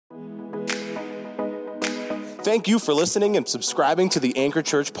Thank you for listening and subscribing to the Anchor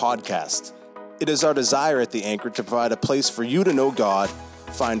Church podcast. It is our desire at the Anchor to provide a place for you to know God,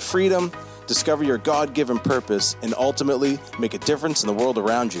 find freedom, discover your God-given purpose, and ultimately make a difference in the world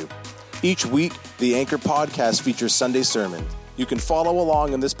around you. Each week, the Anchor podcast features Sunday sermon. You can follow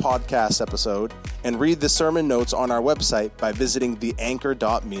along in this podcast episode and read the sermon notes on our website by visiting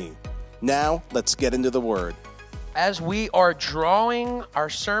theanchor.me. Now, let's get into the Word. As we are drawing our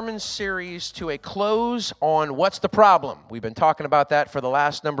sermon series to a close on What's the Problem? We've been talking about that for the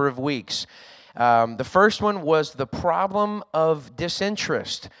last number of weeks. The first one was the problem of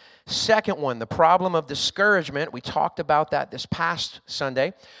disinterest. Second one, the problem of discouragement. We talked about that this past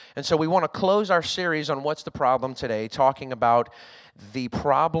Sunday. And so we want to close our series on What's the Problem today, talking about the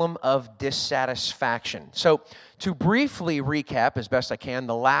problem of dissatisfaction. So to briefly recap, as best I can,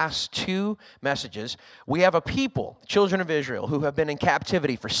 the last two messages, we have a people, children of Israel, who have been in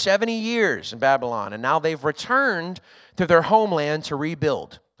captivity for 70 years in Babylon, and now they've returned to their homeland to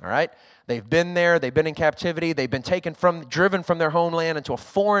rebuild, all right? They've been there, they've been in captivity, they've been driven from their homeland into a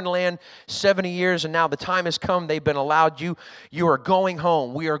foreign land 70 years, and now the time has come, they've been allowed, you are going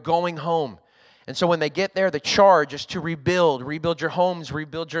home, we are going home. And so when they get there, the charge is to rebuild your homes,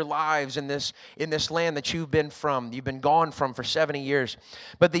 rebuild your lives in this land that you've been gone from for 70 years.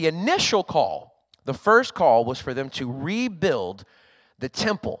 But the initial call, the first call was for them to rebuild the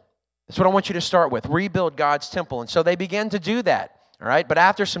temple. That's what I want you to start with, rebuild God's temple. And so they began to do that. All right, but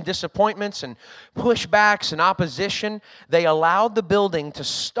after some disappointments and pushbacks and opposition, they allowed the building to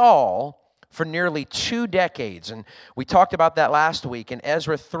stall for nearly 2 decades. And we talked about that last week in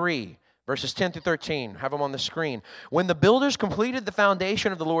Ezra 3, verses 10 through 13. Have them on the screen. When the builders completed the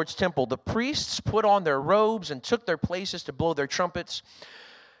foundation of the Lord's temple, the priests put on their robes and took their places to blow their trumpets.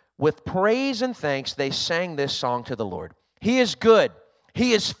 With praise and thanks, they sang this song to the Lord. He is good.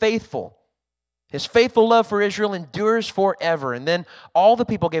 He is faithful. His faithful love for Israel endures forever. And then all the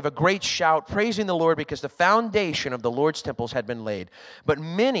people gave a great shout, praising the Lord, because the foundation of the Lord's temples had been laid. But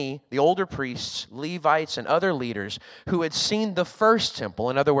many, the older priests, Levites, and other leaders who had seen the first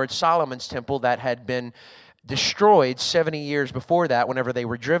temple, in other words, Solomon's temple that had been destroyed 70 years before that, whenever they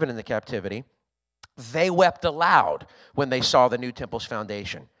were driven into captivity, they wept aloud when they saw the new temple's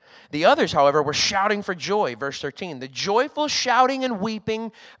foundation. The others, however, were shouting for joy. Verse 13, the joyful shouting and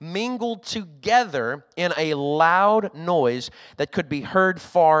weeping mingled together in a loud noise that could be heard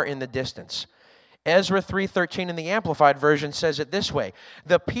far in the distance. Ezra 3:13 in the Amplified Version says it this way,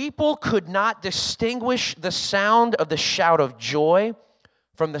 the people could not distinguish the sound of the shout of joy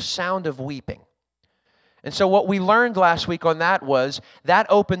from the sound of weeping. And so what we learned last week on that was that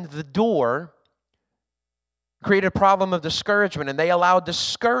opened the door, created a problem of discouragement, and they allowed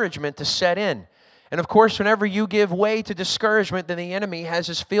discouragement to set in. And of course, whenever you give way to discouragement, then the enemy has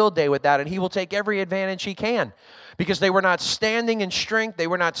his field day with that, and he will take every advantage he can. Because they were not standing in strength, they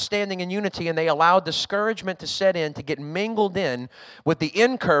were not standing in unity, and they allowed discouragement to set in, to get mingled in with the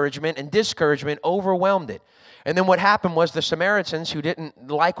encouragement, and discouragement overwhelmed it. And then what happened was the Samaritans, who didn't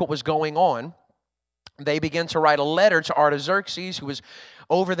like what was going on, they began to write a letter to Artaxerxes, who was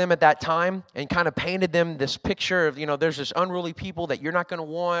over them at that time, and kind of painted them this picture of, there's this unruly people that you're not going to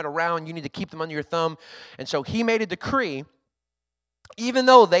want around. You need to keep them under your thumb. And so he made a decree, even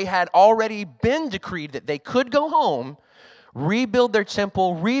though they had already been decreed that they could go home, rebuild their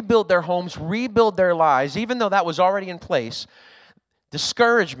temple, rebuild their homes, rebuild their lives, even though that was already in place,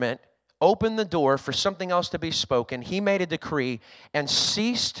 discouragement opened the door for something else to be spoken. He made a decree and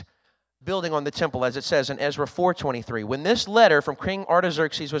ceased building on the temple, as it says in Ezra 4:23. When this letter from King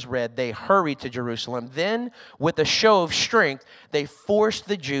Artaxerxes was read, they hurried to Jerusalem. Then, with a show of strength, they forced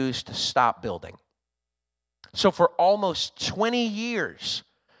the Jews to stop building. So for almost 20 years,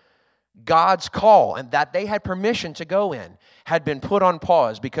 God's call, and that they had permission to go in, had been put on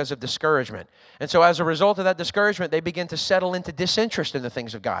pause because of discouragement. And so as a result of that discouragement, they began to settle into disinterest in the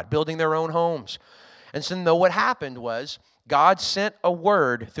things of God, building their own homes. And so what happened was, God sent a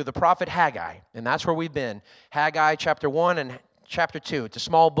word through the prophet Haggai, and that's where we've been. Haggai chapter 1 and chapter 2. It's a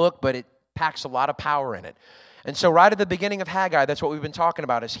small book, but it packs a lot of power in it. And so right at the beginning of Haggai, that's what we've been talking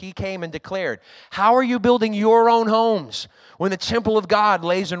about, is he came and declared, how are you building your own homes when the temple of God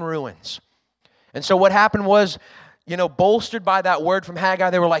lays in ruins? And so what happened was, bolstered by that word from Haggai,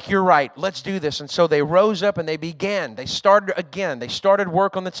 they were like, you're right, let's do this. And so they rose up and they started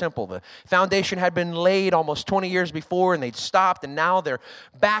work on the temple. The foundation had been laid almost 20 years before, and they'd stopped, and now they're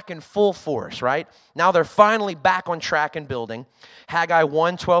back in full force, right? Now they're finally back on track in building. Haggai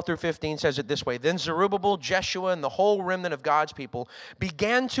 1:12 through 15 says it this way, then Zerubbabel, Jeshua, and the whole remnant of God's people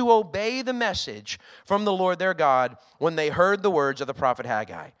began to obey the message from the Lord their God when they heard the words of the prophet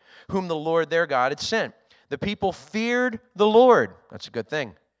Haggai, whom the Lord their God had sent. The people feared the Lord. That's a good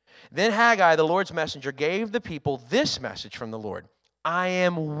thing. Then Haggai, the Lord's messenger, gave the people this message from the Lord. I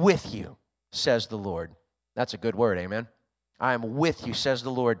am with you, says the Lord. That's a good word, amen? I am with you, says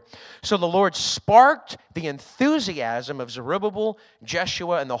the Lord. So the Lord sparked the enthusiasm of Zerubbabel,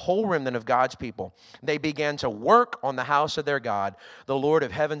 Jeshua, and the whole remnant of God's people. They began to work on the house of their God, the Lord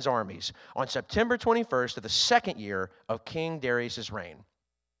of heaven's armies, on September 21st of the second year of King Darius' reign.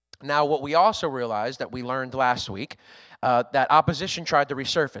 Now, what we also realized that we learned last week, that opposition tried to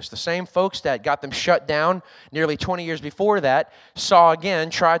resurface. The same folks that got them shut down nearly 20 years before that saw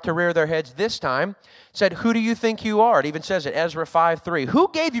again, tried to rear their heads this time, said, who do you think you are? It even says it, Ezra 5:3. Who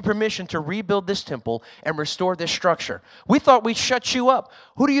gave you permission to rebuild this temple and restore this structure? We thought we'd shut you up.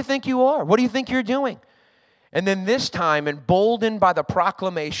 Who do you think you are? What do you think you're doing? And then this time, emboldened by the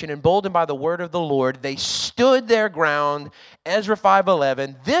proclamation, emboldened by the word of the Lord, they stood their ground. Ezra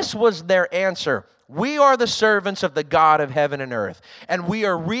 5:11, this was their answer. We are the servants of the God of heaven and earth, and we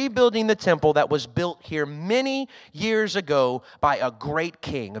are rebuilding the temple that was built here many years ago by a great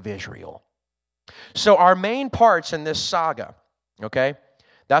king of Israel. So our main parts in this saga, okay,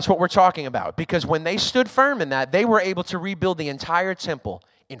 that's what we're talking about. Because when they stood firm in that, they were able to rebuild the entire temple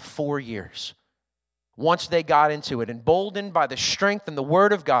in 4 years. Once they got into it, emboldened by the strength and the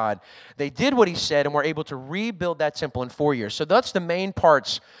word of God, they did what he said and were able to rebuild that temple in 4 years. So that's the main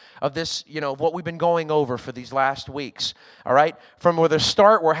parts of this, what we've been going over for these last weeks, all right? From where the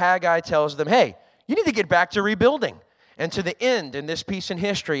start where Haggai tells them, hey, you need to get back to rebuilding. And to the end in this piece in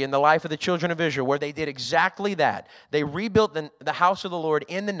history in the life of the children of Israel where they did exactly that. They rebuilt the house of the Lord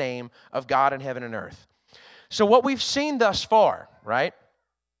in the name of God in heaven and earth. So what we've seen thus far, right,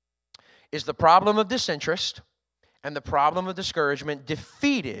 is the problem of disinterest and the problem of discouragement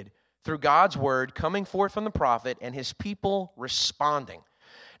defeated through God's word coming forth from the prophet and his people responding.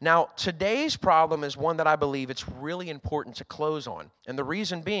 Now, today's problem is one that I believe it's really important to close on. And the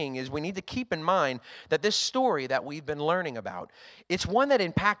reason being is we need to keep in mind that this story that we've been learning about, it's one that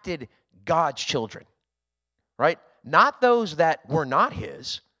impacted God's children, right? Not those that were not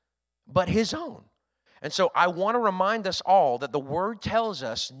his, but his own. And so I want to remind us all that the word tells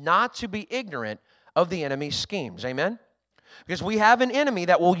us not to be ignorant of the enemy's schemes. Amen? Because we have an enemy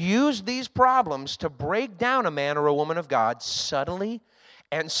that will use these problems to break down a man or a woman of God subtly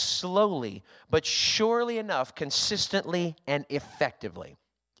and slowly, but surely enough, consistently and effectively,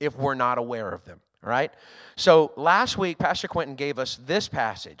 if we're not aware of them. All right? So last week, Pastor Quentin gave us this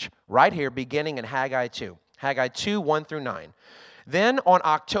passage right here, beginning in Haggai 2. Haggai 2, 1 through 9. Then on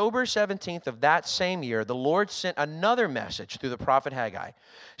October 17th of that same year, the Lord sent another message through the prophet Haggai.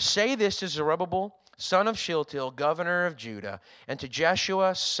 Say this to Zerubbabel, son of Shealtiel, governor of Judah, and to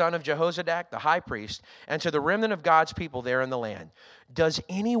Jeshua, son of Jehozadak, the high priest, and to the remnant of God's people there in the land. Does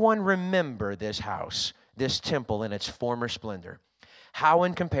anyone remember this house, this temple in its former splendor? How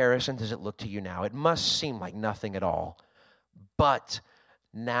in comparison does it look to you now? It must seem like nothing at all. But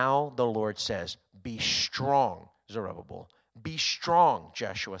now the Lord says, be strong, Zerubbabel. Be strong,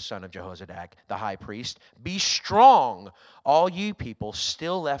 Jeshua, son of Jehozadak, the high priest. Be strong, all you people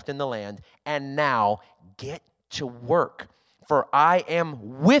still left in the land, and now get to work, for I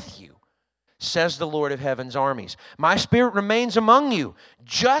am with you, says the Lord of heaven's armies. My spirit remains among you,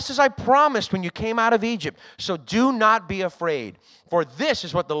 just as I promised when you came out of Egypt. So do not be afraid, for this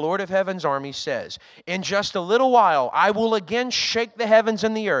is what the Lord of heaven's armies says. In just a little while, I will again shake the heavens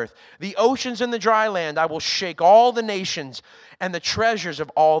and the earth, the oceans and the dry land. I will shake all the nations, and the treasures of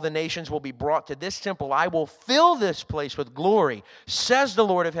all the nations will be brought to this temple. I will fill this place with glory, says the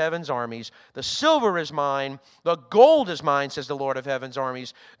Lord of heaven's armies. The silver is mine, the gold is mine, says the Lord of heaven's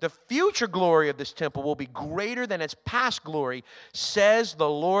armies. The future glory of this temple will be greater than its past glory, says the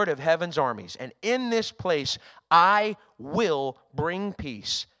Lord of heaven's armies. And in this place I will bring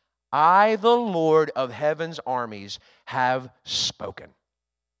peace. I, the Lord of heaven's armies, have spoken.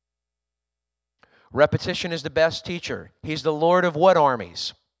 Repetition is the best teacher. He's the Lord of what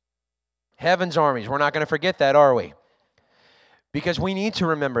armies? Heaven's armies. We're not going to forget that, are we? Because we need to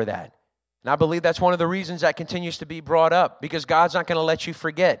remember that. And I believe that's one of the reasons that continues to be brought up, because God's not going to let you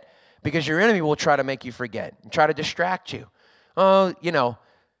forget, because your enemy will try to make you forget and try to distract you. Oh,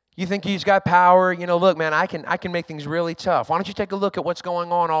 you think he's got power. Look, man, I can make things really tough. Why don't you take a look at what's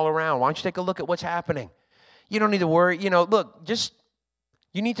going on all around? Why don't you take a look at what's happening? You don't need to worry. Look,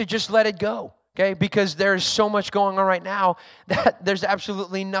 you need to just let it go. Okay, because there's so much going on right now that there's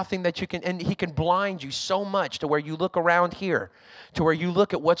absolutely nothing that you can, and he can blind you so much to where you look around here, to where you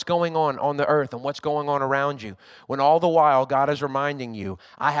look at what's going on the earth and what's going on around you, when all the while God is reminding you,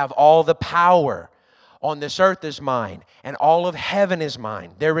 I have all the power on this earth is mine, and all of heaven is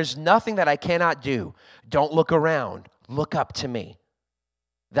mine. There is nothing that I cannot do. Don't look around. Look up to me.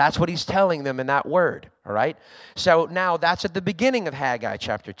 That's what he's telling them in that word, all right? So now that's at the beginning of Haggai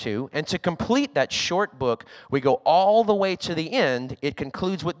chapter 2. And to complete that short book, we go all the way to the end. It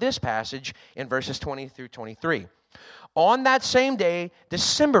concludes with this passage in verses 20 through 23. On that same day,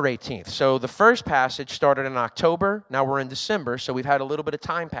 December 18th. So the first passage started in October. Now we're in December, so we've had a little bit of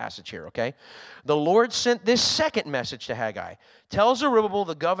time passage here, okay? The Lord sent this second message to Haggai. Tell Zerubbabel,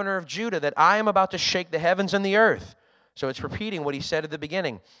 the governor of Judah, that I am about to shake the heavens and the earth. So it's repeating what he said at the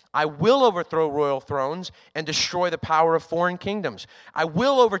beginning. I will overthrow royal thrones and destroy the power of foreign kingdoms. I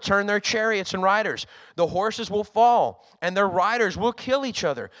will overturn their chariots and riders. The horses will fall, and their riders will kill each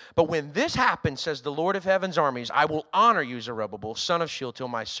other. But when this happens, says the Lord of heaven's armies, I will honor you, Zerubbabel, son of Shealtiel,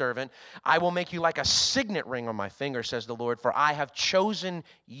 my servant. I will make you like a signet ring on my finger, says the Lord, for I have chosen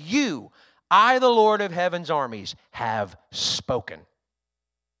you. I, the Lord of heaven's armies, have spoken.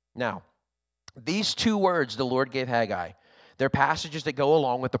 Now, these two words the Lord gave Haggai, they're passages that go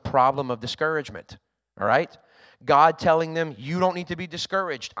along with the problem of discouragement, all right? God telling them, you don't need to be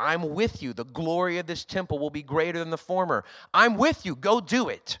discouraged. I'm with you. The glory of this temple will be greater than the former. I'm with you. Go do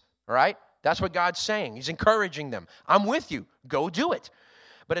it, all right? That's what God's saying. He's encouraging them. I'm with you. Go do it.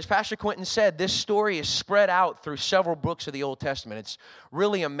 But as Pastor Quentin said, this story is spread out through several books of the Old Testament. It's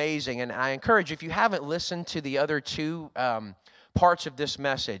really amazing, and I encourage you, if you haven't listened to the other two parts of this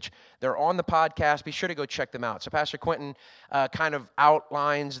message, they're on the podcast. Be sure to go check them out. So Pastor Quentin kind of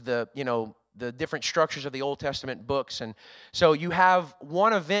outlines the different structures of the Old Testament books. And so you have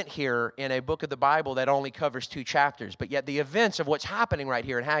one event here in a book of the Bible that only covers 2 chapters, but yet the events of what's happening right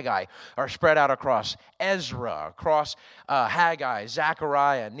here in Haggai are spread out across Ezra, across Haggai,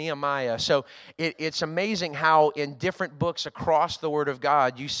 Zechariah, Nehemiah. So it's amazing how in different books across the Word of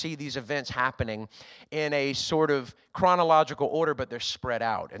God, you see these events happening in a sort of chronological order, but they're spread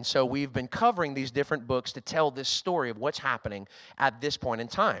out. And so we've been covering these different books to tell this story of what's happening at this point in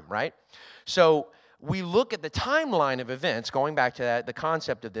time, right? So we look at the timeline of events, going back to that, the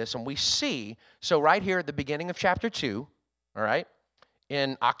concept of this, and we see, so right here at the beginning of chapter 2, all right,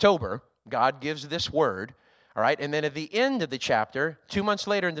 in October, God gives this word, all right, and then at the end of the chapter, 2 months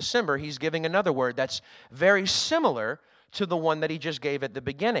later in December, he's giving another word that's very similar to the one that he just gave at the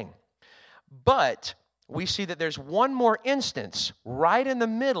beginning. But we see that there's one more instance right in the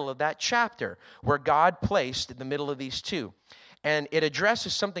middle of that chapter where God placed in the middle of these two. And it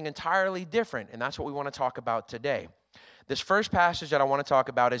addresses something entirely different, and that's what we want to talk about today. This first passage that I want to talk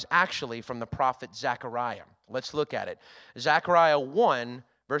about is actually from the prophet Zechariah. Let's look at it. Zechariah 1,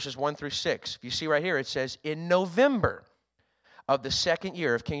 verses 1 through 6. If you see right here, it says, in November of the 2nd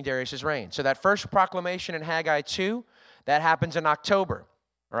year of King Darius' reign. So that first proclamation in Haggai 2, that happens in October,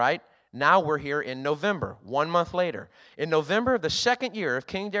 all right? Now we're here in November, 1 month later. In November of the 2nd year of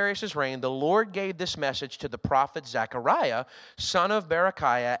King Darius' reign, the Lord gave this message to the prophet Zechariah, son of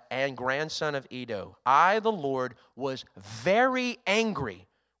Berechiah and grandson of Iddo. I, the Lord, was very angry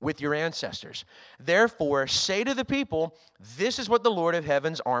with your ancestors. Therefore, say to the people, this is what the Lord of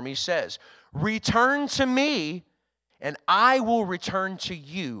heaven's army says. Return to me, and I will return to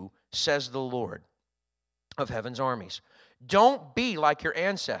you, says the Lord of heaven's armies. Don't be like your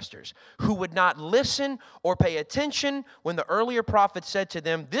ancestors who would not listen or pay attention when the earlier prophets said to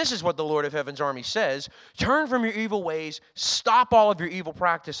them, this is what the Lord of heaven's army says. Turn from your evil ways. Stop all of your evil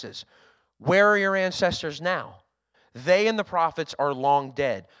practices. Where are your ancestors now? They and the prophets are long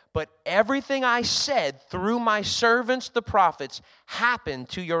dead. But everything I said through my servants, the prophets, happened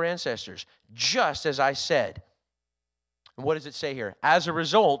to your ancestors, just as I said. And what does it say here? As a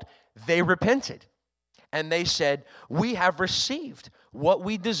result, they repented. And they said, we have received what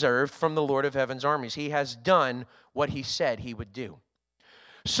we deserved from the Lord of heaven's armies. He has done what he said he would do.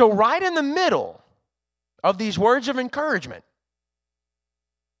 So right in the middle of these words of encouragement,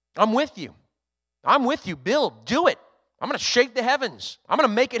 I'm with you. I'm with you. Build. Do it. I'm going to shake the heavens. I'm going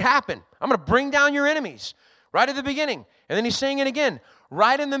to make it happen. I'm going to bring down your enemies. Right at the beginning. And then he's saying it again.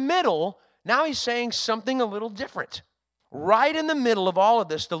 Right in the middle, now he's saying something a little different. Right in the middle of all of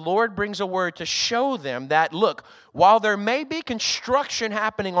this, the Lord brings a word to show them that, look, while there may be construction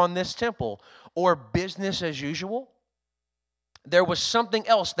happening on this temple or business as usual, there was something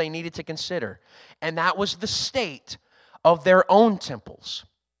else they needed to consider, and that was the state of their own temples,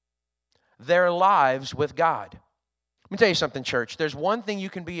 their lives with God. Let me tell you something, church. There's one thing you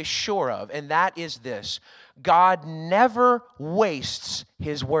can be sure of, and that is this. God never wastes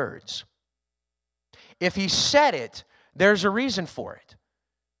his words. If he said it, there's a reason for it.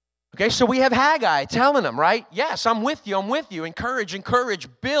 Okay, so we have Haggai telling them, right? Yes, I'm with you. Encourage,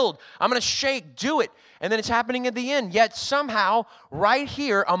 build. I'm going to shake, do it. and then it's happening at the end. Yet somehow, right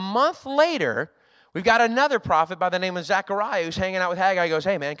here, a month later, we've got another prophet by the name of Zechariah who's hanging out with Haggai. He goes,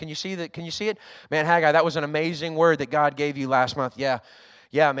 hey, man, can you see that? Can you see it? Man, Haggai, that was an amazing word that God gave you last month. Yeah,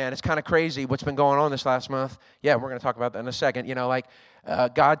 man, it's kind of crazy what's been going on this last month. Yeah, we're going to talk about that in a second. You know,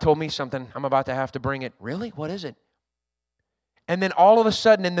 God told me something. I'm about to have to bring it. Really? What is it? And then all of a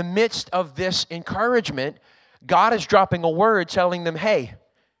sudden, in the midst of this encouragement, God is dropping a word telling them, hey,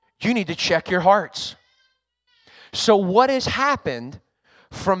 you need to check your hearts. So what has happened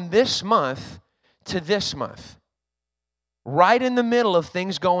from this month to this month? Right in the middle of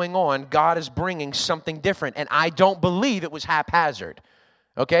things going on, God is bringing something different. And I don't believe it was haphazard.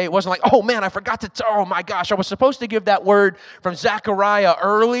 Okay, it wasn't like, oh man, I forgot to, oh my gosh, I was supposed to give that word from Zechariah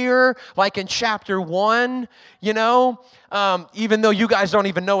earlier, like in chapter 1, you know, even though you guys don't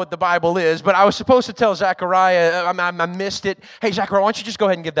even know what the Bible is, but I was supposed to tell Zechariah, I missed it. Hey, Zechariah, why don't you just go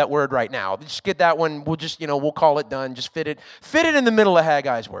ahead and give that word right now? Just get that one, we'll just, we'll call it done, just fit it in the middle of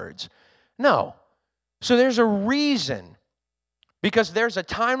Haggai's words. No. So there's a reason. Because there's a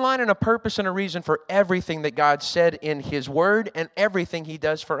timeline and a purpose and a reason for everything that God said in His Word and everything He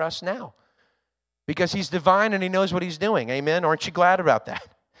does for us now. Because He's divine and He knows what He's doing. Amen? Aren't you glad about that?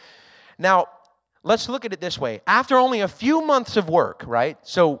 Now, let's look at it this way. After only a few months of work, right?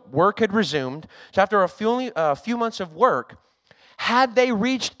 So work had resumed. So after a few months of work, had they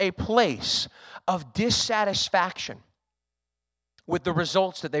reached a place of dissatisfaction with the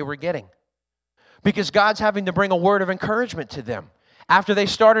results that they were getting? Because God's having to bring a word of encouragement to them after they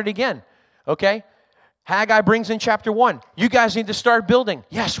started again, okay? Haggai brings in chapter 1. You guys need to start building.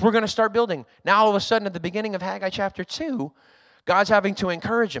 Yes, we're going to start building. Now all of a sudden at the beginning of Haggai chapter 2, God's having to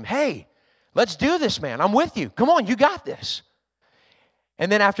encourage him. Hey, let's do this, man. I'm with you. Come on, you got this.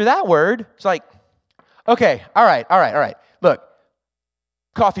 And then after that word, it's like, okay, all right. Look,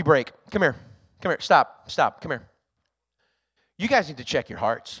 coffee break. Come here. Stop. Come here. You guys need to check your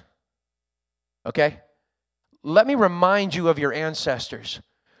hearts. Okay? Let me remind you of your ancestors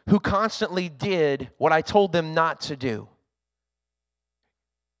who constantly did what I told them not to do.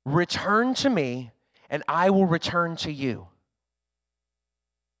 Return to me, and I will return to you.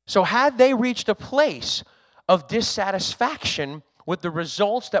 So had they reached a place of dissatisfaction with the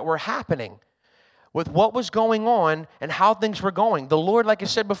results that were happening, with what was going on and how things were going, the Lord, like I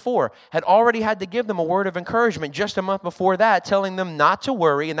said before, had already had to give them a word of encouragement just a month before that, telling them not to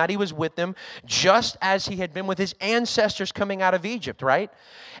worry and that He was with them just as He had been with His ancestors coming out of Egypt, right?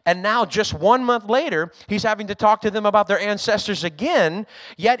 And now just 1 month later, He's having to talk to them about their ancestors again,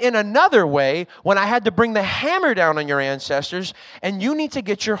 yet in another way, when I had to bring the hammer down on your ancestors, and you need to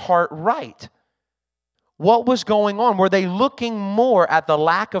get your heart right. What was going on? Were they looking more at the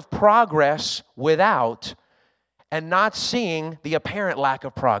lack of progress without and not seeing the apparent lack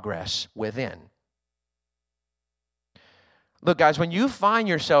of progress within? Look, guys, when you find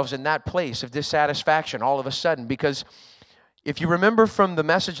yourselves in that place of dissatisfaction all of a sudden, because if you remember from the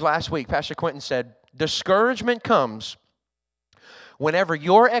message last week, Pastor Quentin said, discouragement comes whenever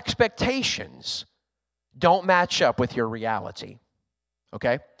your expectations don't match up with your reality.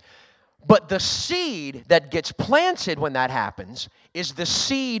 Okay? But the seed that gets planted when that happens is the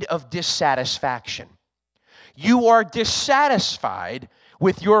seed of dissatisfaction. You are dissatisfied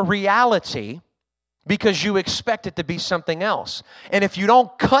with your reality because you expect it to be something else. And if you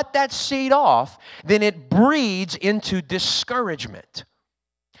don't cut that seed off, then it breeds into discouragement,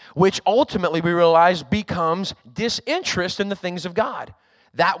 which ultimately we realize becomes disinterest in the things of God.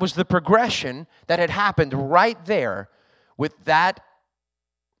 That was the progression that had happened right there with that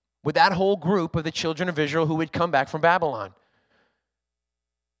whole group of the children of Israel who had come back from Babylon.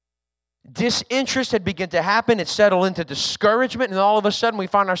 Disinterest had begun to happen. It settled into discouragement, and all of a sudden we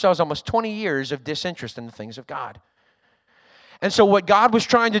find ourselves almost 20 years of disinterest in the things of God. And so what God was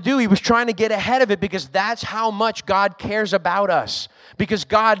trying to do, He was trying to get ahead of it because that's how much God cares about us. Because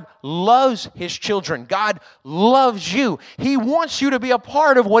God loves His children. God loves you. He wants you to be a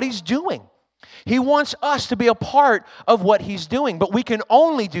part of what He's doing. He wants us to be a part of what He's doing, but we can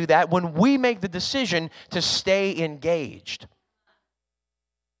only do that when we make the decision to stay engaged.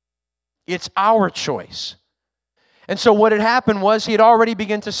 It's our choice. And so what had happened was he had already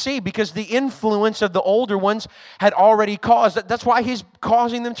begun to see, because the influence of the older ones had already caused. That's why He's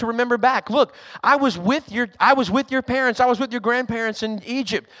causing them to remember back. Look, I was with your parents. I was with your grandparents in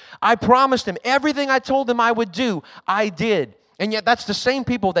Egypt. I promised them everything I told them I would do, I did. And yet that's the same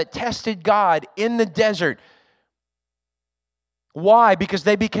people that tested God in the desert. Why? Because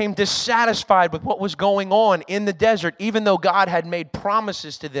they became dissatisfied with what was going on in the desert, even though God had made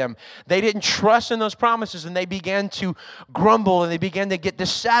promises to them. They didn't trust in those promises, and they began to grumble, and they began to get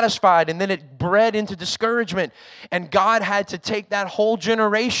dissatisfied, and then it bred into discouragement. And God had to take that whole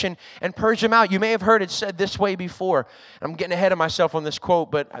generation and purge them out. You may have heard it said this way before. I'm getting ahead of myself on this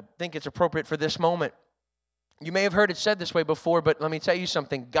quote, but I think it's appropriate for this moment. You may have heard it said this way before, but let me tell you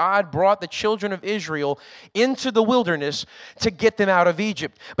something. God brought the children of Israel into the wilderness to get them out of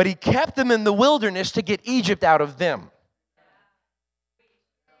Egypt. But He kept them in the wilderness to get Egypt out of them.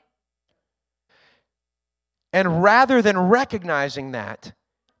 And rather than recognizing that,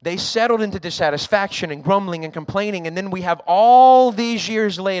 they settled into dissatisfaction and grumbling and complaining. And then we have all these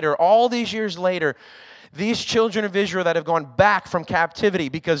years later, these children of Israel that have gone back from captivity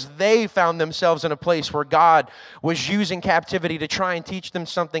because they found themselves in a place where God was using captivity to try and teach them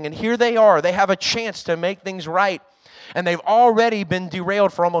something. And here they are. They have a chance to make things right. And they've already been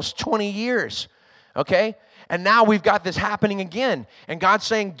derailed for almost 20 years. Okay? And now we've got this happening again. And God's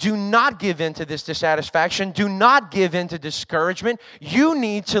saying, do not give in to this dissatisfaction. Do not give in to discouragement. You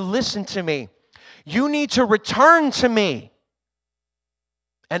need to listen to me. You need to return to me.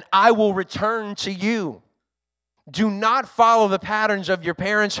 And I will return to you. Do not follow the patterns of your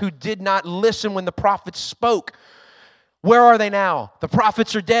parents who did not listen when the prophets spoke. Where are they now? The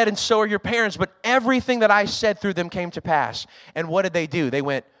prophets are dead and so are your parents, but everything that I said through them came to pass. And what did they do? They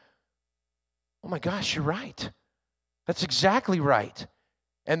went, oh my gosh, you're right. That's exactly right.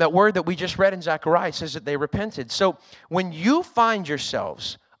 And that word that we just read in Zechariah says that they repented. So when you find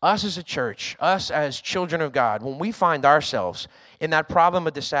yourselves, us as a church, us as children of God, when we find ourselves in that problem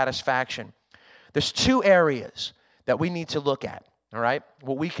of dissatisfaction, there's two areas that we need to look at, all right?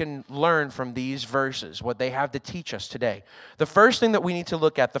 What we can learn from these verses, what they have to teach us today. The first thing that we need to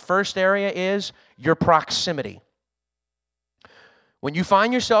look at, the first area is your proximity. When you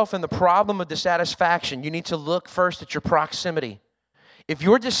find yourself in the problem of dissatisfaction, you need to look first at your proximity. If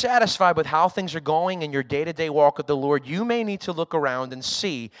you're dissatisfied with how things are going in your day-to-day walk with the Lord, you may need to look around and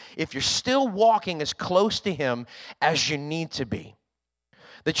see if you're still walking as close to Him as you need to be.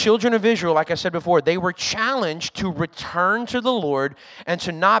 The children of Israel, like I said before, they were challenged to return to the Lord and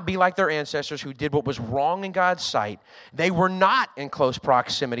to not be like their ancestors who did what was wrong in God's sight. They were not in close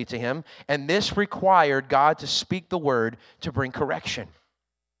proximity to Him, and this required God to speak the word to bring correction.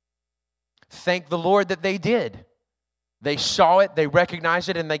 Thank the Lord that they did. They saw it, they recognized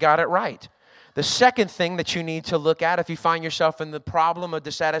it, and they got it right. The second thing that you need to look at if you find yourself in the problem of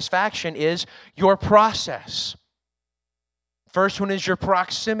dissatisfaction is your process. First one is your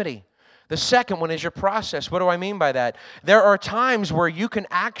proximity. The second one is your process. What do I mean by that? There are times where you can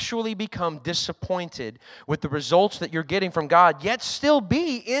actually become disappointed with the results that you're getting from God, yet still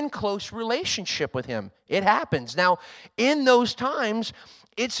be in close relationship with Him. It happens. Now, in those times,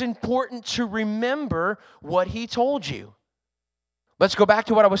 it's important to remember what He told you. Let's go back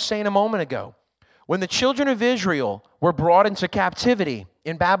to what I was saying a moment ago. When the children of Israel were brought into captivity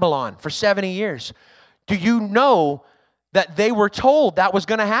in Babylon for 70 years, do you know that they were told that was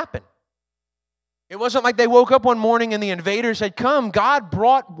going to happen? It wasn't like they woke up one morning and the invaders had come. God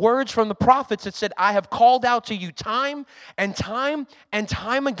brought words from the prophets that said, I have called out to you time and time and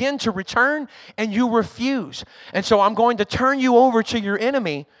time again to return, and you refuse. And so I'm going to turn you over to your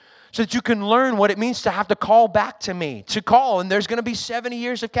enemy so that you can learn what it means to have to call back to me, to call. And there's going to be 70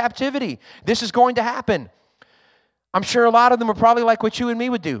 years of captivity. This is going to happen. I'm sure a lot of them are probably like what you and me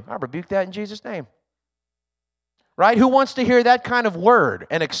would do. I rebuke that in Jesus' name. Right? Who wants to hear that kind of word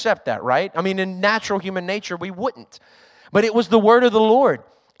and accept that, right? I mean, in natural human nature, we wouldn't. But it was the word of the Lord.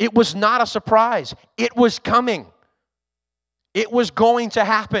 It was not a surprise. It was coming. It was going to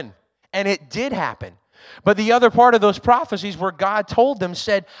happen. And it did happen. But the other part of those prophecies where God told them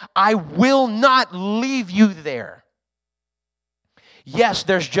said, I will not leave you there. Yes,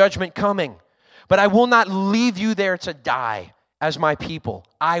 there's judgment coming. But I will not leave you there to die as my people.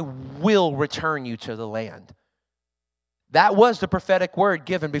 I will return you to the land. That was the prophetic word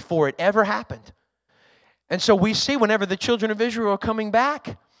given before it ever happened. And so we see whenever the children of Israel are coming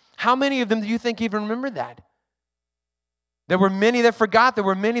back, how many of them do you think even remembered that? There were many that forgot. There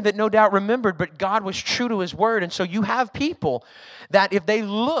were many that no doubt remembered, but God was true to His word. And so you have people that if they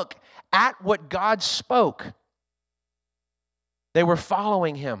look at what God spoke, they were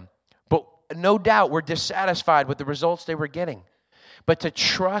following Him, but no doubt were dissatisfied with the results they were getting. But to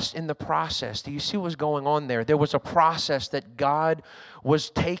trust in the process. Do you see what was going on there? There was a process that God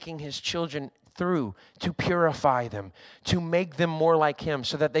was taking His children through to purify them, to make them more like Him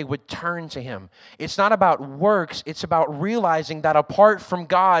so that they would turn to Him. It's not about works. It's about realizing that apart from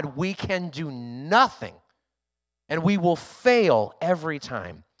God, we can do nothing. And we will fail every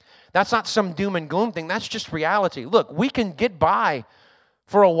time. That's not some doom and gloom thing. That's just reality. Look, we can get by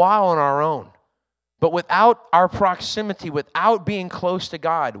for a while on our own. But without our proximity, without being close to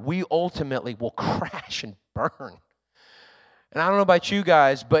God, we ultimately will crash and burn. And I don't know about you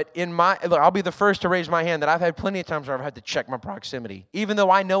guys, but look, I'll be the first to raise my hand that I've had plenty of times where I've had to check my proximity, even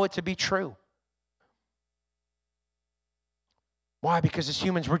though I know it to be true. Why? Because as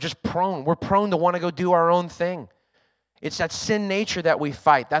humans, we're just prone. We're prone to want to go do our own thing. It's that sin nature that we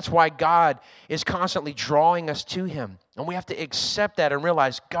fight. That's why God is constantly drawing us to Him. And we have to accept that and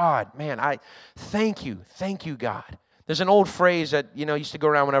realize, God, man, I thank you, God. There's an old phrase that, used to go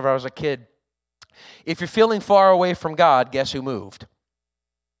around whenever I was a kid. If you're feeling far away from God, guess who moved?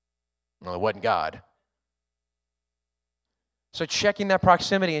 Well, it wasn't God. So checking that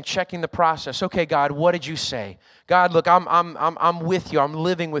proximity and checking the process. Okay, God, what did you say? God, look, I'm with you. I'm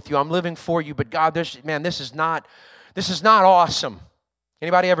living with you. I'm living for you. But God, this is not awesome.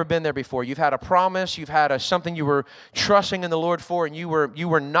 Anybody ever been there before? You've had a promise, you've had something you were trusting in the Lord for, and you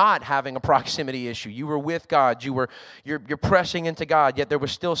were not having a proximity issue. You were with God. You're pressing into God, yet there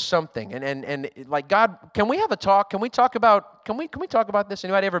was still something. And like, God, can we have a talk? Can we talk about this?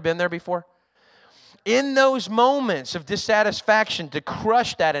 Anybody ever been there before? In those moments of dissatisfaction, to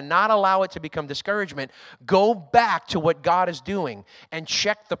crush that and not allow it to become discouragement, go back to what God is doing and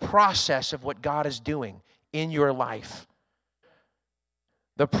check the process of what God is doing in your life.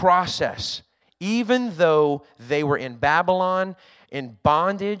 The process. Even though they were in Babylon, in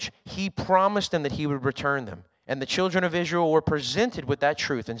bondage, He promised them that He would return them. And the children of Israel were presented with that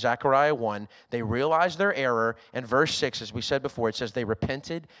truth in Zechariah 1. They realized their error. And verse 6, as we said before, it says they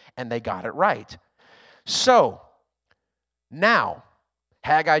repented and they got it right. So, now,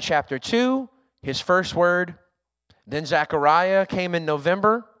 Haggai chapter 2, his first word. Then Zechariah came in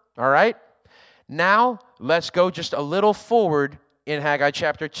November. All right? Now, let's go just a little forward in Haggai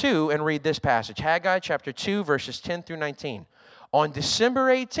chapter 2 and read this passage. Haggai chapter 2, verses 10 through 19. On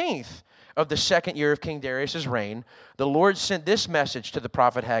December 18th of the second year of King Darius' reign, the Lord sent this message to the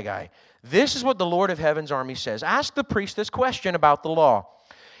prophet Haggai. This is what the Lord of heaven's army says. Ask the priest this question about the law.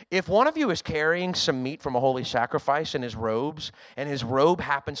 If one of you is carrying some meat from a holy sacrifice in his robes, and his robe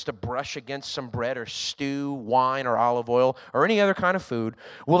happens to brush against some bread or stew, wine or olive oil, or any other kind of food,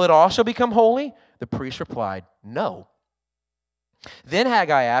 will it also become holy? The priest replied, no. Then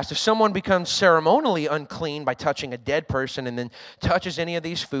Haggai asked, if someone becomes ceremonially unclean by touching a dead person and then touches any of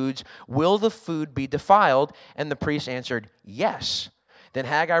these foods, will the food be defiled? And the priest answered, yes. Then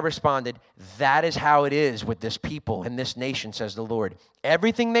Haggai responded, that is how it is with this people and this nation, says the Lord.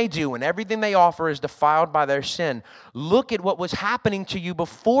 Everything they do and everything they offer is defiled by their sin. Look at what was happening to you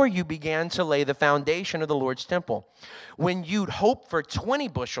before you began to lay the foundation of the Lord's temple. When you'd hoped for 20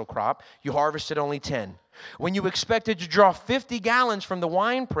 bushel crop, you harvested only 10. When you expected to draw 50 gallons from the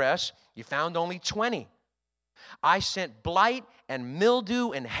winepress, you found only 20. I sent blight and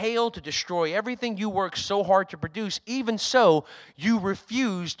mildew and hail to destroy everything you worked so hard to produce. Even so, you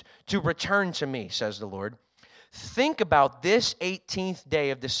refused to return to me, says the Lord. Think about this 18th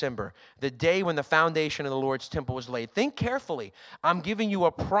day of December, the day when the foundation of the Lord's temple was laid. Think carefully. I'm giving you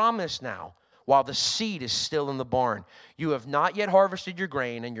a promise now while the seed is still in the barn. You have not yet harvested your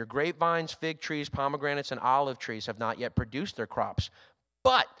grain, and your grapevines, fig trees, pomegranates, and olive trees have not yet produced their crops.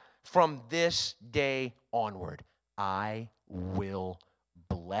 But from this day onward, I will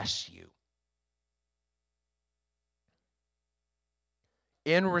bless you.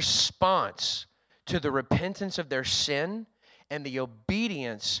 In response to the repentance of their sin and the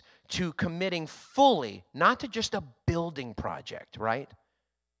obedience to committing fully, not to just a building project, right?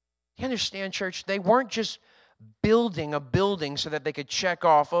 You understand, church? They weren't just building a building so that they could check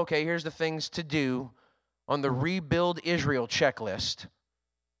off, okay, here's the things to do on the Rebuild Israel checklist.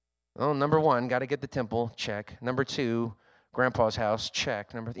 Well, number 1, got to get the temple, check. Number 2, grandpa's house,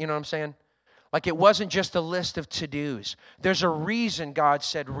 check. You know what I'm saying? Like, it wasn't just a list of to-dos. There's a reason God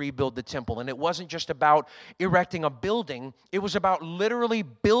said rebuild the temple, and it wasn't just about erecting a building. It was about literally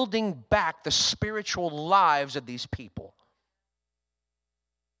building back the spiritual lives of these people.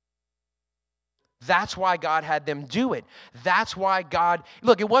 That's why God had them do it. That's why God,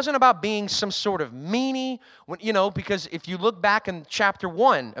 look, it wasn't about being some sort of meanie, because if you look back in chapter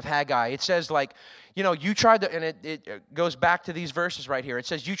 1 of Haggai, it says you tried to, and it goes back to these verses right here. It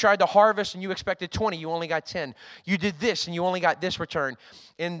says, you tried to harvest and you expected 20, you only got 10. You did this and you only got this return.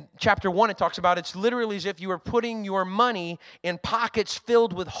 In chapter 1, it talks about it's literally as if you were putting your money in pockets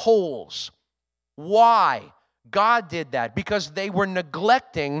filled with holes. Why? God did that because they were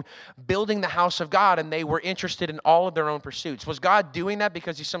neglecting building the house of God and they were interested in all of their own pursuits. Was God doing that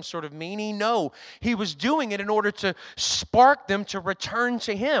because he's some sort of meanie? No. He was doing it in order to spark them to return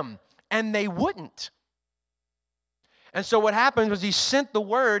to him, and they wouldn't. And so what happened was he sent the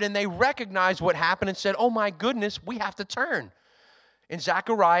word, and they recognized what happened and said, oh my goodness, we have to turn. In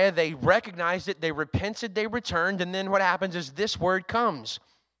Zechariah, they recognized it, they repented, they returned, and then what happens is this word comes,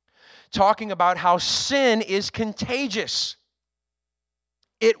 talking about how sin is contagious.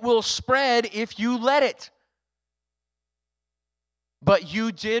 It will spread if you let it. But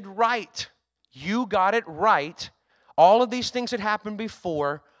you did right. You got it right. All of these things had happened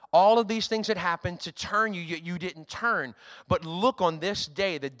before. All of these things had happened to turn you, yet you didn't turn. But look on this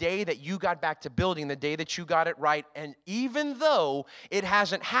day, the day that you got back to building, the day that you got it right, and even though it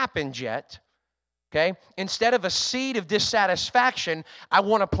hasn't happened yet, okay, instead of a seed of dissatisfaction, I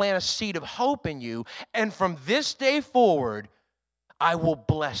want to plant a seed of hope in you, and from this day forward, I will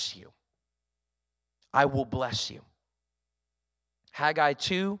bless you. I will bless you. Haggai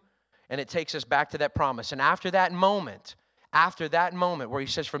 2, and it takes us back to that promise. And after that moment where he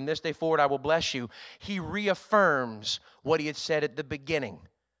says, from this day forward, I will bless you, he reaffirms what he had said at the beginning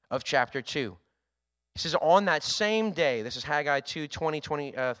of chapter 2. He says, on that same day, this is Haggai 2, 20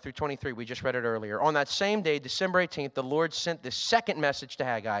 through 23, we just read it earlier. On that same day, December 18th, the Lord sent this second message to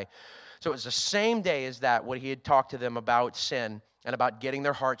Haggai. So it was the same day as that, what he had talked to them about sin and about getting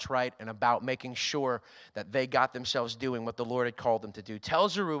their hearts right and about making sure that they got themselves doing what the Lord had called them to do. Tell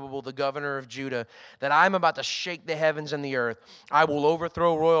Zerubbabel, the governor of Judah, that I'm about to shake the heavens and the earth. I will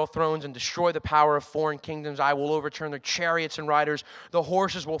overthrow royal thrones and destroy the power of foreign kingdoms. I will overturn their chariots and riders. The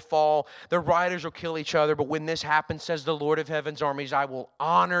horses will fall. The riders will kill each other. But when this happens, says the Lord of heaven's armies, I will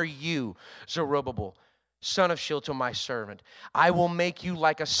honor you, Zerubbabel, son of Shealtiel, my servant. I will make you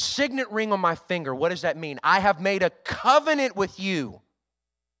like a signet ring on my finger. What does that mean? I have made a covenant with you.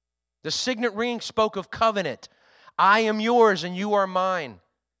 The signet ring spoke of covenant. I am yours and you are mine,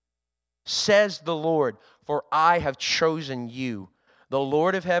 says the Lord, for I have chosen you. The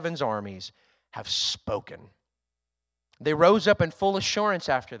Lord of heaven's armies have spoken. They rose up in full assurance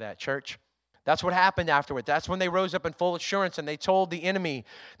after that, church. That's what happened afterward. That's when they rose up in full assurance and they told the enemy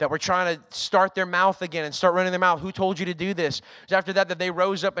that were trying to start their mouth again and start running their mouth, who told you to do this? It was after that they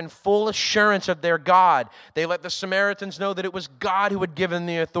rose up in full assurance of their God. They let the Samaritans know that it was God who had given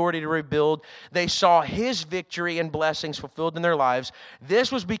the authority to rebuild. They saw his victory and blessings fulfilled in their lives.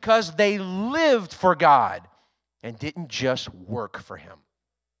 This was because they lived for God and didn't just work for him.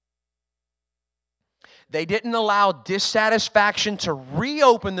 They didn't allow dissatisfaction to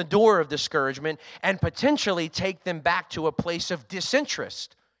reopen the door of discouragement and potentially take them back to a place of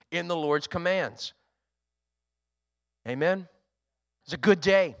disinterest in the Lord's commands. Amen? It's a good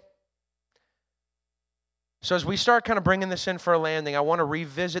day. So as we start kind of bringing this in for a landing, I want to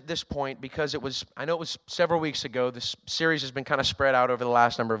revisit this point because I know it was several weeks ago. This series has been kind of spread out over the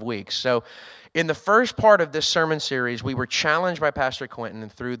last number of weeks. So in the first part of this sermon series, we were challenged by Pastor Quentin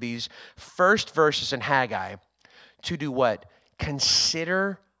and through these first verses in Haggai to do what?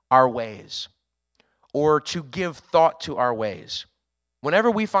 Consider our ways, or to give thought to our ways. Whenever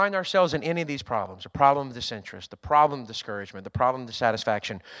we find ourselves in any of these problems, a problem of disinterest, the problem of discouragement, the problem of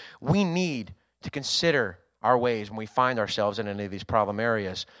dissatisfaction, we need to consider our ways when we find ourselves in any of these problem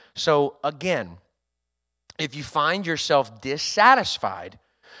areas. So again, if you find yourself dissatisfied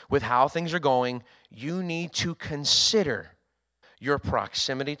with how things are going, you need to consider your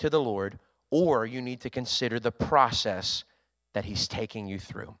proximity to the Lord, or you need to consider the process that he's taking you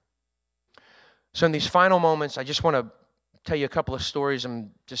through. So in these final moments, I just want to tell you a couple of stories and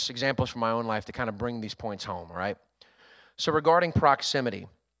just examples from my own life to kind of bring these points home, all right? So regarding proximity,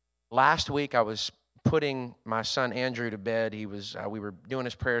 last week I was putting my son Andrew to bed. We were doing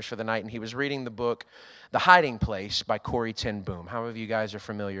his prayers for the night, and he was reading the book, The Hiding Place by Corrie ten Boom. How many of you guys are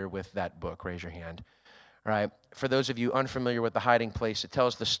familiar with that book? Raise your hand. All right. For those of you unfamiliar with The Hiding Place, it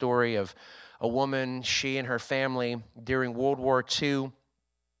tells the story of a woman, she and her family, during World War II,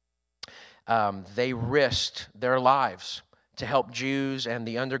 they risked their lives to help Jews and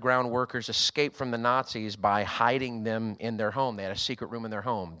the underground workers escape from the Nazis by hiding them in their home. They had a secret room in their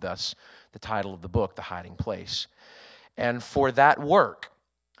home, thus the title of the book, The Hiding Place. And for that work,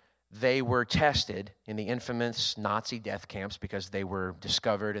 they were tested in the infamous Nazi death camps because they were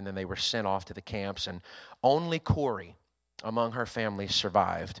discovered and then they were sent off to the camps. And only Corrie among her family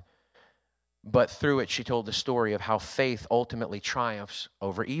survived. But through it, she told the story of how faith ultimately triumphs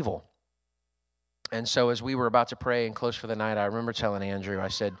over evil. And so as we were about to pray and close for the night, I remember telling Andrew, I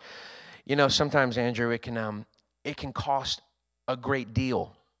said, sometimes, Andrew, it can cost a great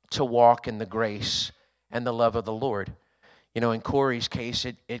deal to walk in the grace and the love of the Lord. You know, in Corey's case,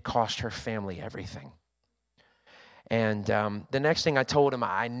 it cost her family everything. And the next thing I told him,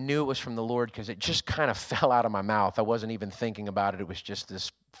 I knew it was from the Lord because it just kind of fell out of my mouth. I wasn't even thinking about it. It was just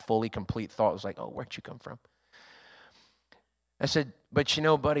this fully complete thought. It was like, oh, where'd you come from? I said, but you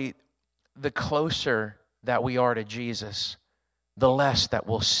know, buddy, the closer that we are to Jesus, the less that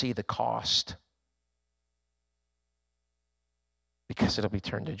we'll see the cost. Because it'll be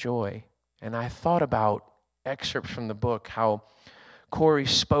turned to joy. And I thought about excerpts from the book, how Corey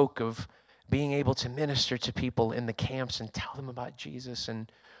spoke of being able to minister to people in the camps and tell them about Jesus. And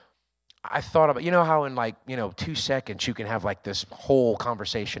I thought about, you know how in 2 seconds you can have like this whole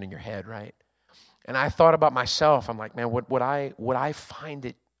conversation in your head, right? And I thought about myself. I'm like, man, would I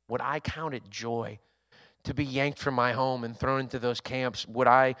count it joy to be yanked from my home and thrown into those camps? Would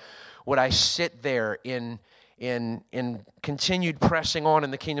I sit there in continued pressing on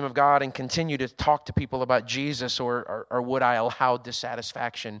in the kingdom of God and continue to talk to people about Jesus, or would I allow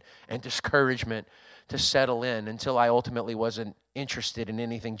dissatisfaction and discouragement to settle in until I ultimately wasn't interested in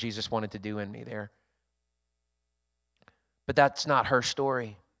anything Jesus wanted to do in me there? But that's not her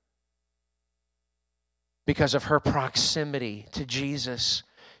story. Because of her proximity to Jesus,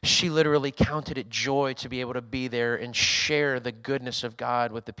 she literally counted it joy to be able to be there and share the goodness of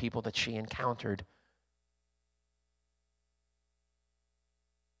God with the people that she encountered.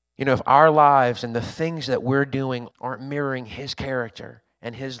 You know, if our lives and the things that we're doing aren't mirroring His character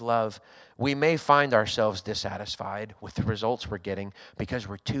and His love, we may find ourselves dissatisfied with the results we're getting because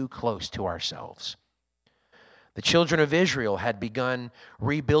we're too close to ourselves. The children of Israel had begun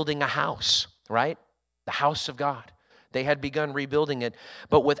rebuilding a house, right? The house of God. They had begun rebuilding it,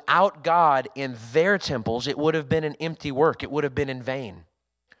 but without God in their temples, it would have been an empty work. It would have been in vain.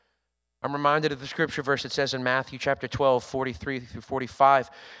 I'm reminded of the scripture verse that says in Matthew chapter 12, 43 through 45,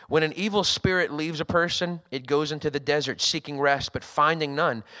 when an evil spirit leaves a person, it goes into the desert seeking rest, but finding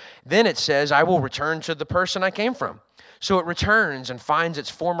none. Then it says, I will return to the person I came from. So it returns and finds its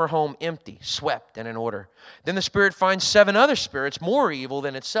former home empty, swept, and in order. Then the spirit finds 7 other spirits more evil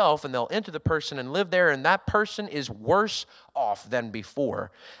than itself, and they'll enter the person and live there, and that person is worse off than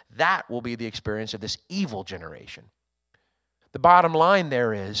before. That will be the experience of this evil generation. The bottom line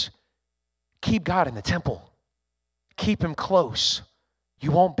there is, keep God in the temple. Keep Him close.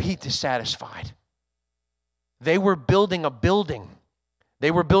 You won't be dissatisfied. They were building a building. They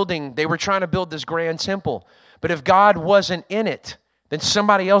were trying to build this grand temple. But if God wasn't in it, then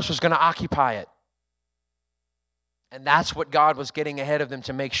somebody else was going to occupy it. And that's what God was getting ahead of them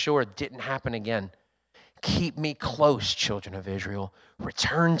to make sure it didn't happen again. Keep me close, children of Israel.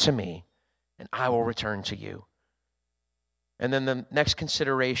 Return to me, and I will return to you. And then the next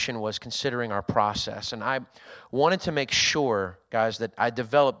consideration was considering our process. And I wanted to make sure, guys, that I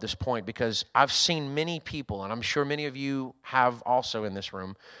developed this point because I've seen many people, and I'm sure many of you have also in this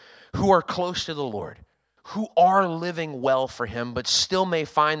room, who are close to the Lord, who are living well for Him, but still may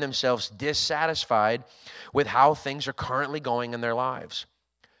find themselves dissatisfied with how things are currently going in their lives.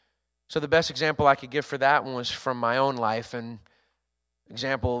 So the best example I could give for that one was from my own life, and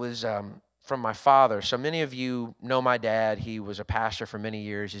example is from my father. So many of you know my dad. He was a pastor for many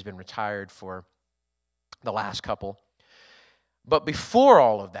years. He's been retired for the last couple. But before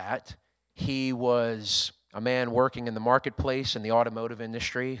all of that, he was a man working in the marketplace in the automotive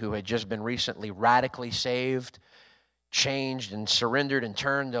industry who had just been recently radically saved, changed and surrendered and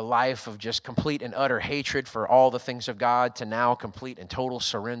turned a life of just complete and utter hatred for all the things of God to now complete and total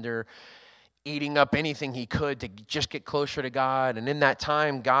surrender, eating up anything he could to just get closer to God. And in that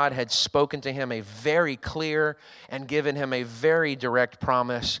time, God had spoken to him a very clear and given him a very direct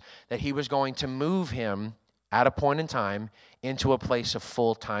promise that He was going to move him at a point in time into a place of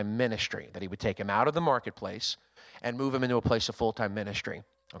full-time ministry, that He would take him out of the marketplace and move him into a place of full-time ministry,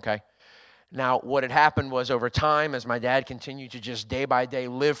 okay? Now, what had happened was over time, as my dad continued to just day by day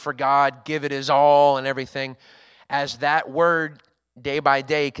live for God, give it his all and everything, as that word day by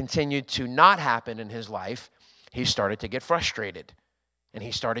day continued to not happen in his life, he started to get frustrated, and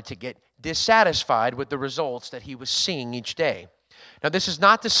he started to get dissatisfied with the results that he was seeing each day. Now, this is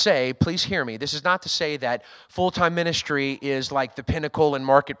not to say, please hear me, this is not to say that full-time ministry is like the pinnacle in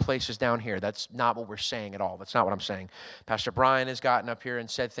marketplaces down here. That's not what we're saying at all. That's not what I'm saying. Pastor Brian has gotten up here and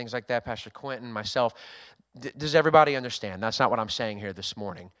said things like that, Pastor Quentin, myself. Does everybody understand? That's not what I'm saying here this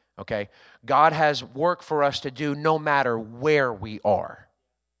morning, okay? God has work for us to do no matter where we are,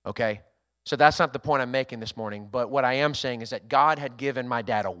 okay? So that's not the point I'm making this morning, but what I am saying is that God had given my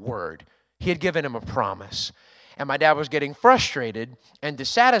dad a word. He had given him a promise. And my dad was getting frustrated and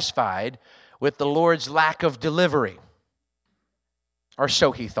dissatisfied with the Lord's lack of delivery. Or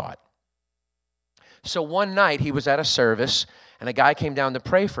so he thought. So one night he was at a service, and a guy came down to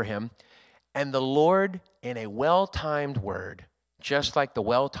pray for him, and the Lord, in a well-timed word, just like the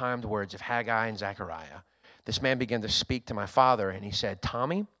well-timed words of Haggai and Zechariah, this man began to speak to my father, and he said,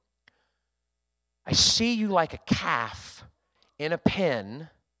 Tommy, I see you like a calf in a pen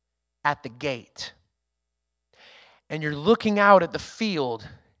at the gate. And you're looking out at the field,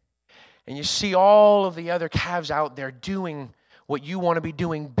 and you see all of the other calves out there doing what you want to be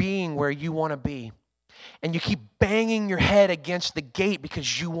doing, being where you want to be. And you keep banging your head against the gate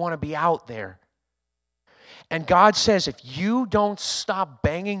because you want to be out there. And God says, if you don't stop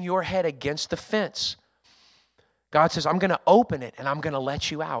banging your head against the fence, God says, I'm going to open it and I'm going to let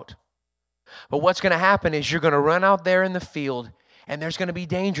you out. But what's going to happen is you're going to run out there in the field, and there's going to be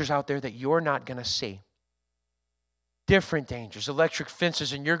dangers out there that you're not going to see. Different dangers, electric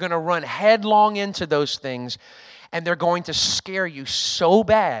fences, and you're going to run headlong into those things, and they're going to scare you so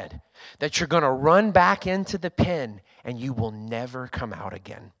bad that you're going to run back into the pen and you will never come out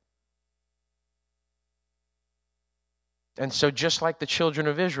again. And so just like the children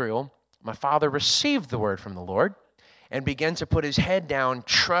of Israel, my father received the word from the Lord and began to put his head down,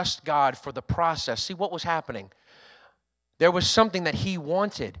 trust God for the process. See what was happening? There was something that he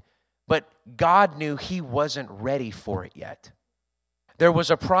wanted, but God knew he wasn't ready for it yet. There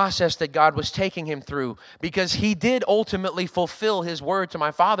was a process that God was taking him through because he did ultimately fulfill his word to my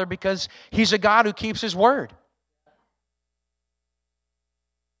father because he's a God who keeps his word.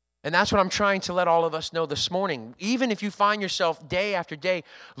 And that's what I'm trying to let all of us know this morning. Even if you find yourself day after day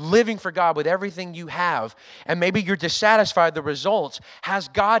living for God with everything you have, and maybe you're dissatisfied with the results, has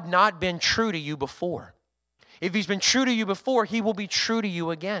God not been true to you before? If he's been true to you before, he will be true to you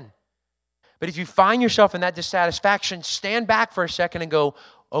again. But if you find yourself in that dissatisfaction, stand back for a second and go,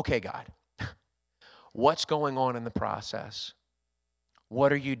 okay, God, what's going on in the process?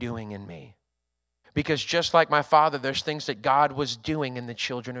 What are you doing in me? Because just like my father, there's things that God was doing in the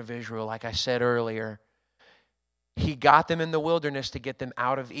children of Israel, like I said earlier. He got them in the wilderness to get them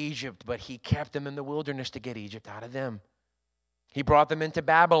out of Egypt, but he kept them in the wilderness to get Egypt out of them. He brought them into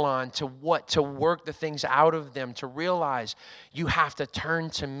Babylon to what? To work the things out of them, to realize you have to turn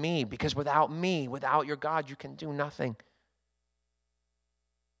to me, because without me, without your God, you can do nothing.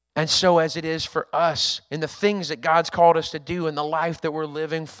 And so as it is for us, in the things that God's called us to do, in the life that we're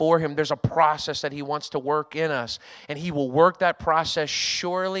living for him, there's a process that he wants to work in us. And he will work that process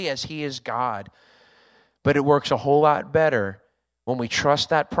surely as he is God. But it works a whole lot better when we trust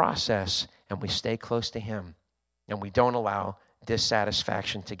that process and we stay close to him and we don't allow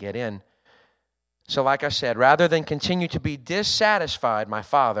dissatisfaction to get in. So like I said, rather than continue to be dissatisfied, my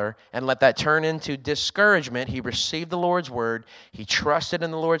father, and let that turn into discouragement, he received the Lord's word, he trusted in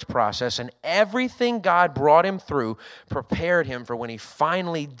the Lord's process, and everything God brought him through prepared him for when he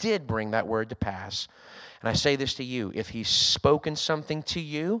finally did bring that word to pass. And I say this to you, if he's spoken something to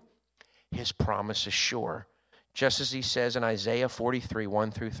you, his promise is sure. Just as he says in Isaiah 43,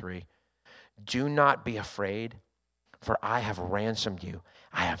 1-3, do not be afraid, for I have ransomed you.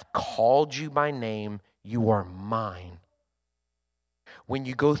 I have called you by name. You are mine. When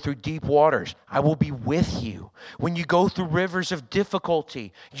you go through deep waters, I will be with you. When you go through rivers of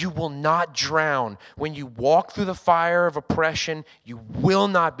difficulty, you will not drown. When you walk through the fire of oppression, you will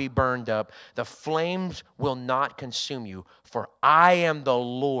not be burned up. The flames will not consume you. For I am the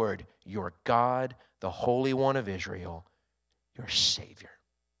Lord, your God, the Holy One of Israel, your Savior.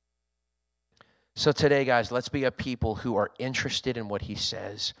 So today, guys, let's be a people who are interested in what he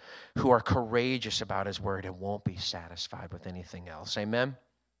says, who are courageous about his word and won't be satisfied with anything else. Amen?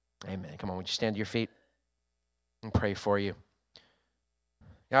 Amen. Come on, would you stand to your feet and pray for you?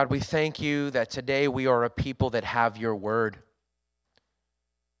 God, we thank you that today we are a people that have your word.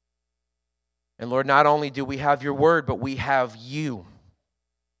 And Lord, not only do we have your word, but we have you,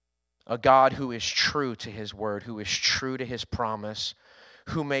 a God who is true to his word, who is true to his promise,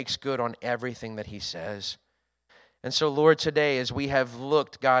 who makes good on everything that he says. And so, Lord, today as we have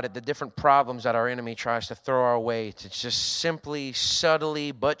looked, God, at the different problems that our enemy tries to throw our way to just simply,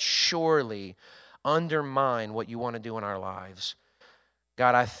 subtly, but surely undermine what you want to do in our lives,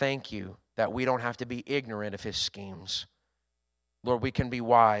 God, I thank you that we don't have to be ignorant of his schemes. Lord, we can be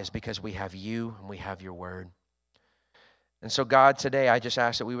wise because we have you and we have your word. And so, God, today I just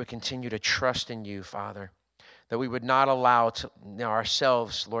ask that we would continue to trust in you, Father, that we would not allow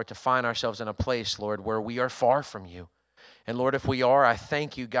ourselves, Lord, to find ourselves in a place, Lord, where we are far from you. And Lord, if we are, I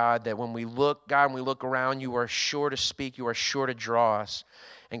thank you, God, that when we look, God, when we look around, you are sure to speak, you are sure to draw us.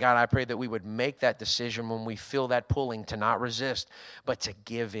 And God, I pray that we would make that decision when we feel that pulling to not resist, but to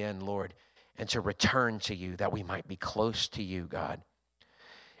give in, Lord, and to return to you, that we might be close to you, God.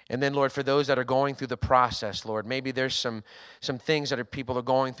 And then, Lord, for those that are going through the process, Lord, maybe there's some things that people are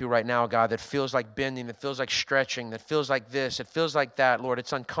going through right now, God, that feels like bending, that feels like stretching, that feels like this, it feels like that, Lord.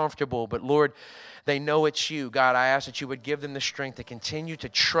 It's uncomfortable, but Lord, they know it's you. God, I ask that you would give them the strength to continue to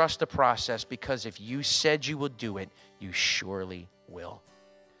trust the process, because if you said you will do it, you surely will.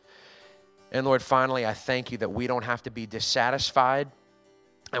 And Lord, finally, I thank you that we don't have to be dissatisfied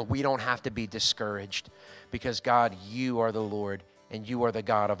and we don't have to be discouraged, because God, you are the Lord. And you are the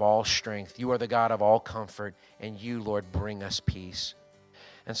God of all strength. You are the God of all comfort. And you, Lord, bring us peace.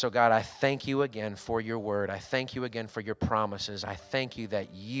 And so, God, I thank you again for your word. I thank you again for your promises. I thank you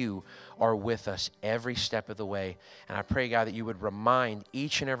that you are with us every step of the way. And I pray, God, that you would remind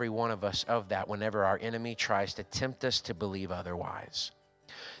each and every one of us of that whenever our enemy tries to tempt us to believe otherwise.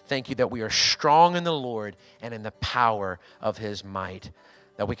 Thank you that we are strong in the Lord and in the power of his might.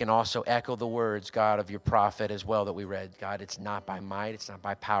 That we can also echo the words, God, of your prophet as well that we read. God, it's not by might, it's not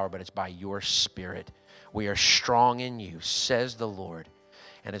by power, but it's by your Spirit. We are strong in you, says the Lord.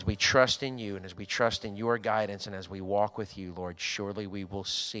 And as we trust in you and as we trust in your guidance and as we walk with you, Lord, surely we will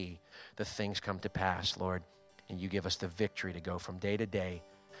see the things come to pass, Lord. And you give us the victory to go from day to day.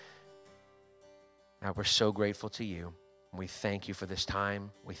 Now, we're so grateful to you. We thank you for this time.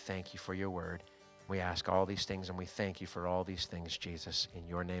 We thank you for your word. We ask all these things, and we thank you for all these things, Jesus. In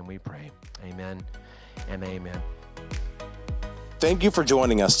your name we pray. Amen and amen. Thank you for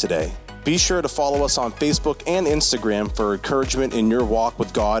joining us today. Be sure to follow us on Facebook and Instagram for encouragement in your walk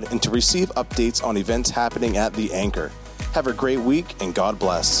with God and to receive updates on events happening at The Anchor. Have a great week, and God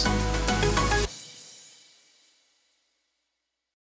bless.